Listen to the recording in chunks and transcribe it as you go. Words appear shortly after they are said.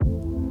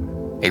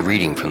A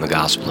reading from the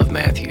Gospel of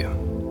Matthew.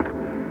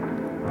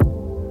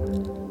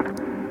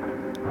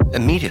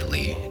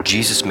 Immediately,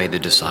 Jesus made the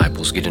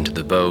disciples get into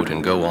the boat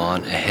and go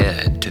on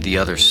ahead to the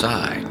other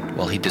side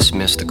while he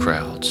dismissed the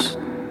crowds.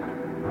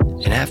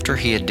 And after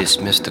he had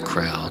dismissed the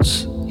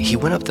crowds, he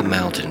went up the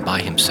mountain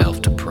by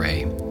himself to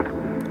pray.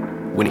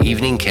 When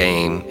evening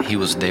came, he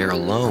was there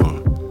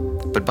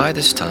alone, but by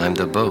this time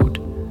the boat,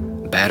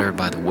 battered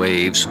by the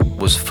waves,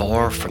 was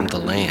far from the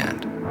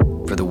land,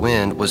 for the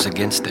wind was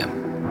against them.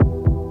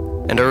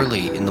 And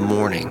early in the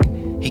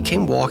morning, he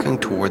came walking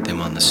toward them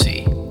on the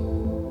sea.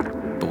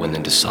 But when the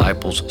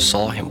disciples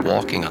saw him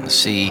walking on the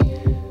sea,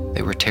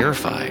 they were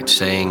terrified,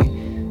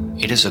 saying,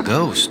 "It is a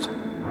ghost,"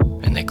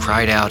 and they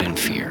cried out in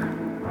fear.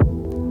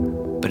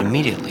 But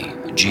immediately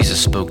Jesus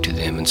spoke to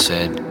them and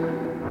said,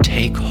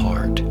 "Take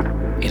heart,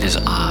 it is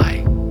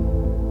I.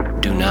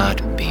 Do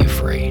not be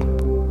afraid."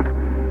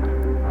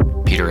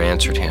 Peter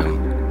answered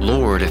him,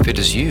 "Lord, if it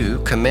is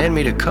you, command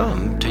me to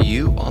come to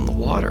you on the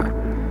water."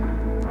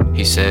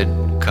 He said,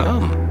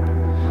 "Come."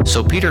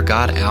 So Peter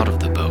got out of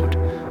the boat,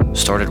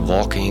 started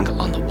walking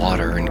on the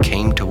water, and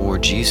came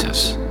toward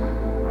Jesus.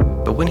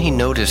 But when he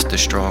noticed the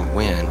strong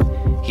wind,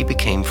 he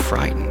became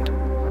frightened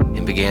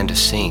and began to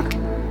sink.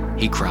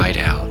 He cried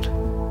out,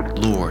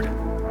 "Lord,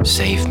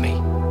 save me."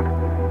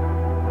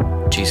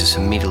 Jesus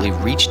immediately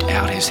reached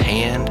out his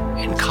hand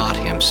and caught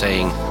him,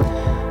 saying,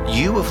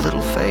 "You of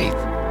little faith,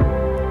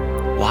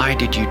 why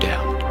did you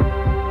doubt?"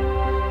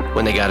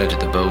 When they got into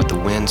the boat, the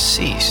wind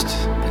ceased,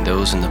 and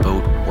those in the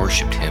boat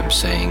worshipped him,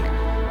 saying,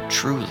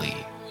 "Truly,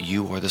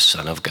 you are the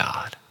Son of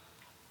God."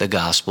 The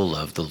Gospel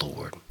of the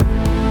Lord.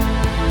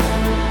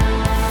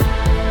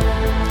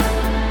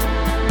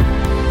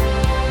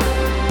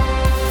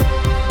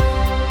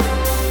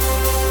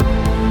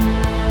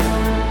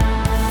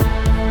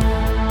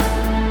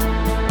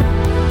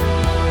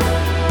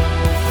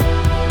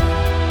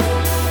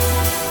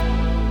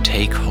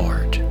 Take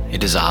heart,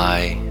 it is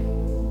I.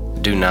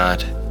 Do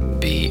not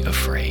be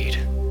afraid.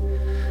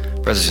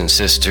 Brothers and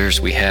sisters,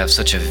 we have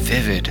such a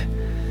vivid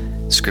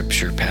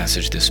scripture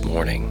passage this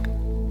morning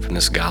from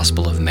this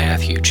Gospel of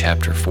Matthew,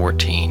 chapter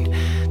 14.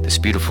 This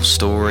beautiful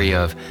story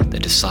of the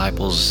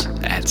disciples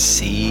at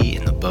sea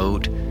in the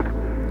boat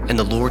and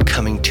the Lord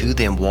coming to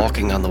them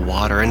walking on the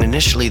water. And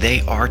initially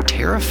they are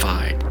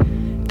terrified.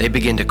 They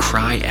begin to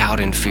cry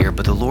out in fear,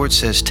 but the Lord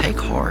says, "Take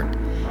heart,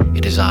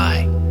 it is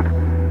I.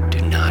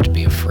 Do not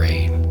be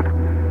afraid."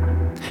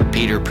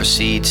 Peter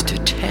proceeds to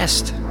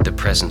test the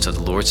presence of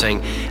the Lord,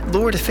 saying,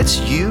 "Lord, if it's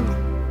you,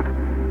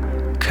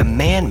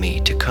 command me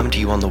to come to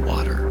you on the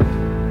water."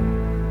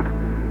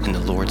 And the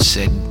Lord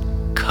said,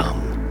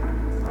 "Come.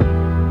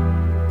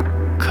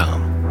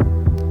 Come."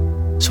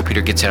 So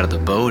Peter gets out of the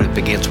boat and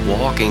begins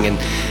walking, and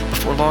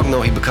before long,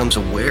 though, he becomes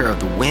aware of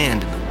the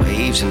wind and the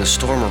waves and the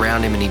storm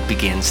around him, and he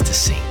begins to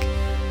sink.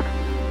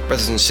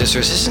 Brothers and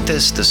sisters, isn't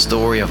this the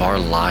story of our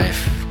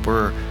life?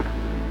 We're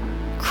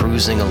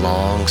cruising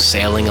along,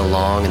 sailing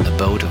along in the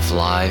boat of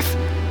life.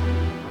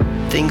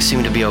 Things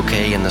seem to be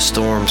okay, and the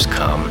storms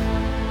come.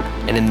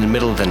 And in the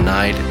middle of the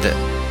night,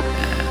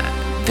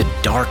 the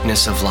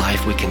darkness of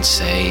life, we can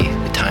say,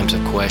 the times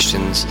of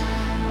questions,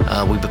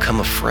 we become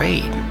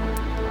afraid.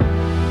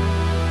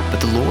 But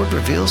the Lord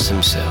reveals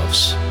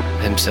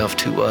himself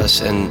to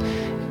us in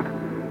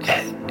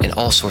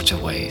all sorts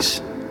of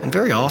ways. And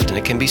very often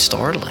it can be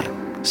startling,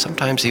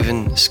 sometimes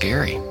even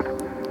scary.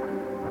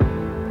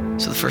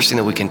 So the first thing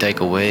that we can take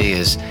away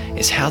is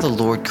how the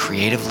Lord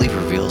creatively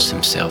reveals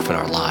himself in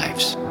our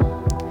lives.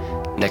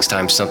 Next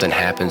time something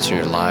happens in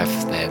your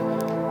life that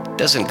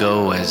doesn't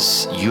go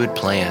as you had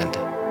planned,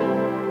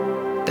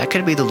 that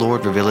could be the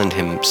Lord revealing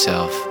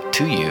himself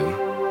to you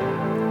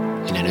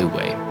in a new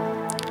way.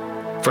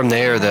 From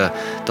there, the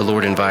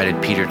Lord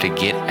invited Peter to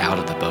get out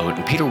of the boat,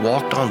 and Peter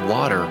walked on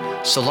water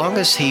so long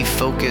as he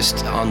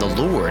focused on the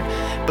Lord.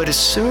 But as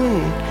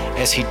soon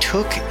as he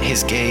took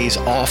his gaze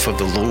off of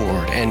the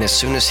Lord, and as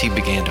soon as he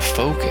began to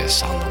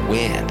focus on the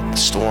wind and the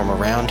storm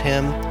around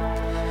him,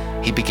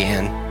 he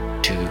began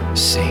to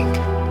sink.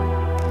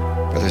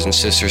 Brothers and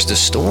sisters, the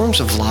storms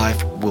of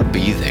life will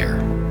be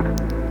there.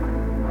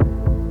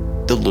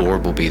 The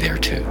Lord will be there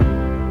too.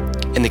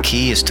 And the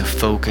key is to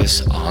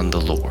focus on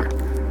the Lord.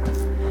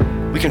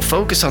 We can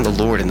focus on the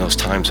Lord in those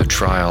times of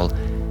trial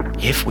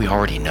if we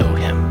already know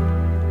him.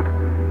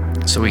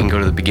 So we can go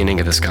to the beginning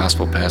of this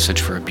gospel passage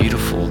for a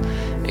beautiful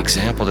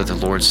example that the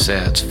Lord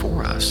sets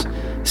for us.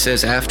 It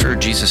says, after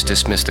Jesus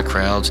dismissed the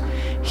crowds,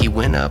 he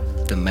went up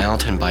the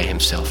mountain by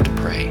himself to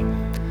pray.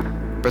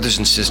 Brothers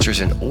and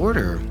sisters, in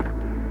order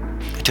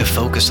to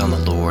focus on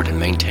the Lord and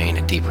maintain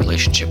a deep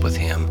relationship with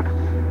him,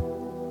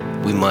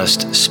 we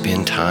must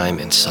spend time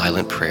in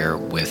silent prayer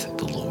with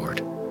the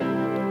Lord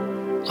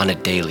on a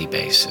daily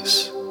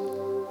basis.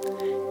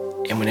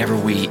 And whenever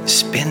we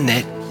spend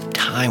that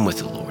time with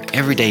the Lord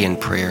every day in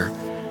prayer,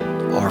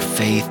 our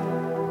faith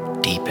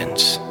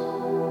deepens.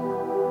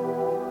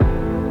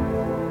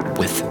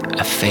 With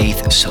a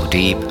faith so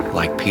deep,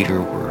 like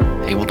Peter,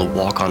 we're able to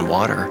walk on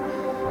water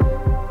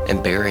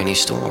and bear any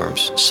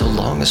storms, so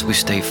long as we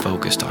stay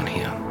focused on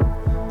him.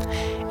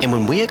 And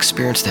when we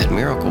experience that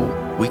miracle,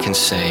 we can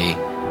say,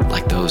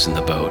 like those in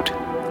the boat,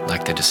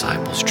 like the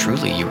disciples,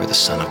 truly you are the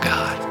Son of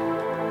God.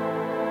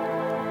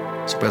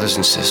 So brothers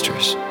and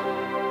sisters,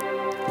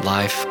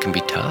 life can be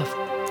tough,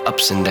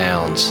 ups and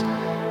downs,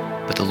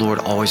 but the Lord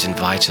always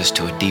invites us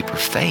to a deeper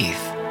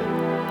faith.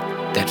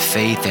 That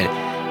faith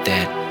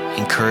that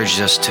encourages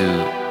us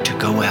to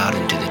go out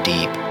into the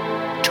deep,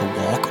 to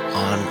walk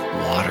on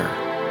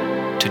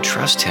water, to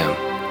trust Him.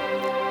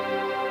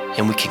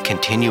 And we can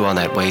continue on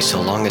that way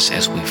so long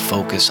as we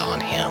focus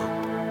on Him.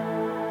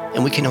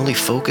 And we can only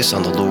focus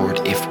on the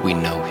Lord if we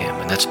know Him.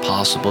 And that's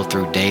possible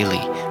through daily,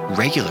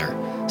 regular,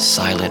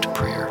 silent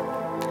prayer.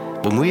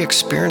 When we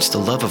experience the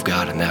love of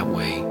God in that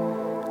way,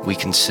 we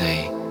can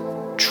say,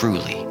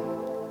 truly,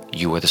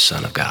 you are the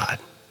Son of God.